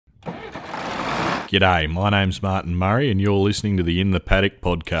G'day, my name's Martin Murray and you're listening to the In the Paddock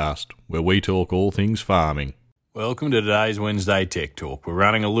podcast, where we talk all things farming. Welcome to today's Wednesday Tech Talk. We're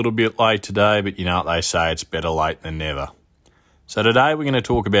running a little bit late today, but you know what they say, it's better late than never. So today we're going to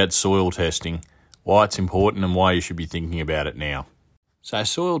talk about soil testing, why it's important and why you should be thinking about it now. So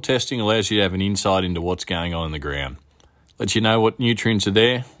soil testing allows you to have an insight into what's going on in the ground. Lets you know what nutrients are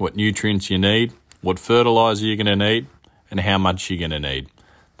there, what nutrients you need, what fertiliser you're going to need, and how much you're going to need.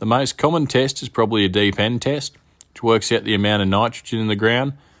 The most common test is probably a deep end test, which works out the amount of nitrogen in the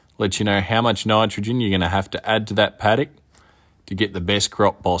ground, lets you know how much nitrogen you're going to have to add to that paddock to get the best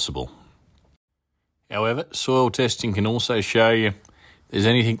crop possible. However, soil testing can also show you if there's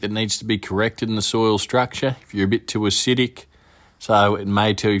anything that needs to be corrected in the soil structure, if you're a bit too acidic, so it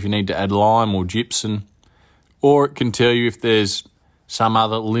may tell you if you need to add lime or gypsum, or it can tell you if there's some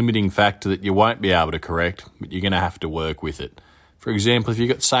other limiting factor that you won't be able to correct, but you're going to have to work with it. For example, if you've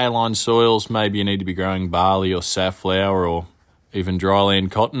got saline soils, maybe you need to be growing barley or safflower or even dryland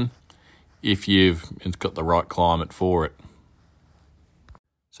cotton if you've got the right climate for it.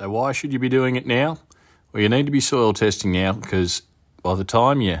 So why should you be doing it now? Well, you need to be soil testing now because by the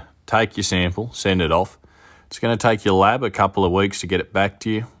time you take your sample, send it off, it's going to take your lab a couple of weeks to get it back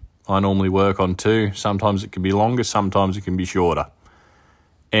to you. I normally work on 2. Sometimes it can be longer, sometimes it can be shorter.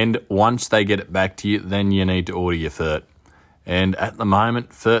 And once they get it back to you, then you need to order your fert. And at the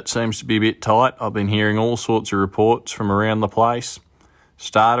moment, fert seems to be a bit tight. I've been hearing all sorts of reports from around the place.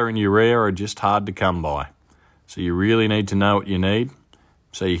 Starter and urea are just hard to come by. So you really need to know what you need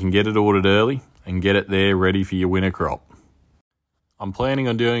so you can get it ordered early and get it there ready for your winter crop. I'm planning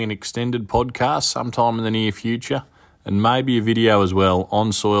on doing an extended podcast sometime in the near future and maybe a video as well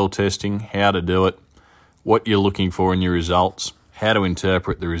on soil testing, how to do it, what you're looking for in your results, how to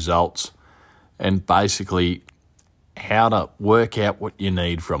interpret the results, and basically how to work out what you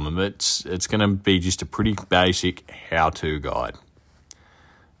need from them. It's going to be just a pretty basic how-to guide.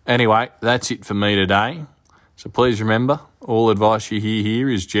 Anyway, that's it for me today. So please remember, all advice you hear here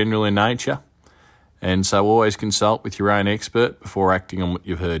is general in nature, and so always consult with your own expert before acting on what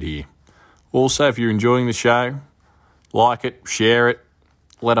you've heard here. Also, if you're enjoying the show, like it, share it,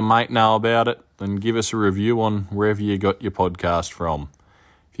 let a mate know about it, and give us a review on wherever you got your podcast from.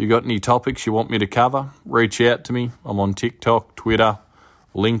 If you've got any topics you want me to cover, reach out to me. I'm on TikTok, Twitter,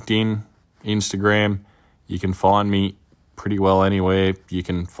 LinkedIn, Instagram. You can find me pretty well anywhere you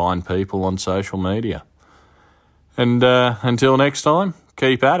can find people on social media. And until next time,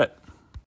 keep at it.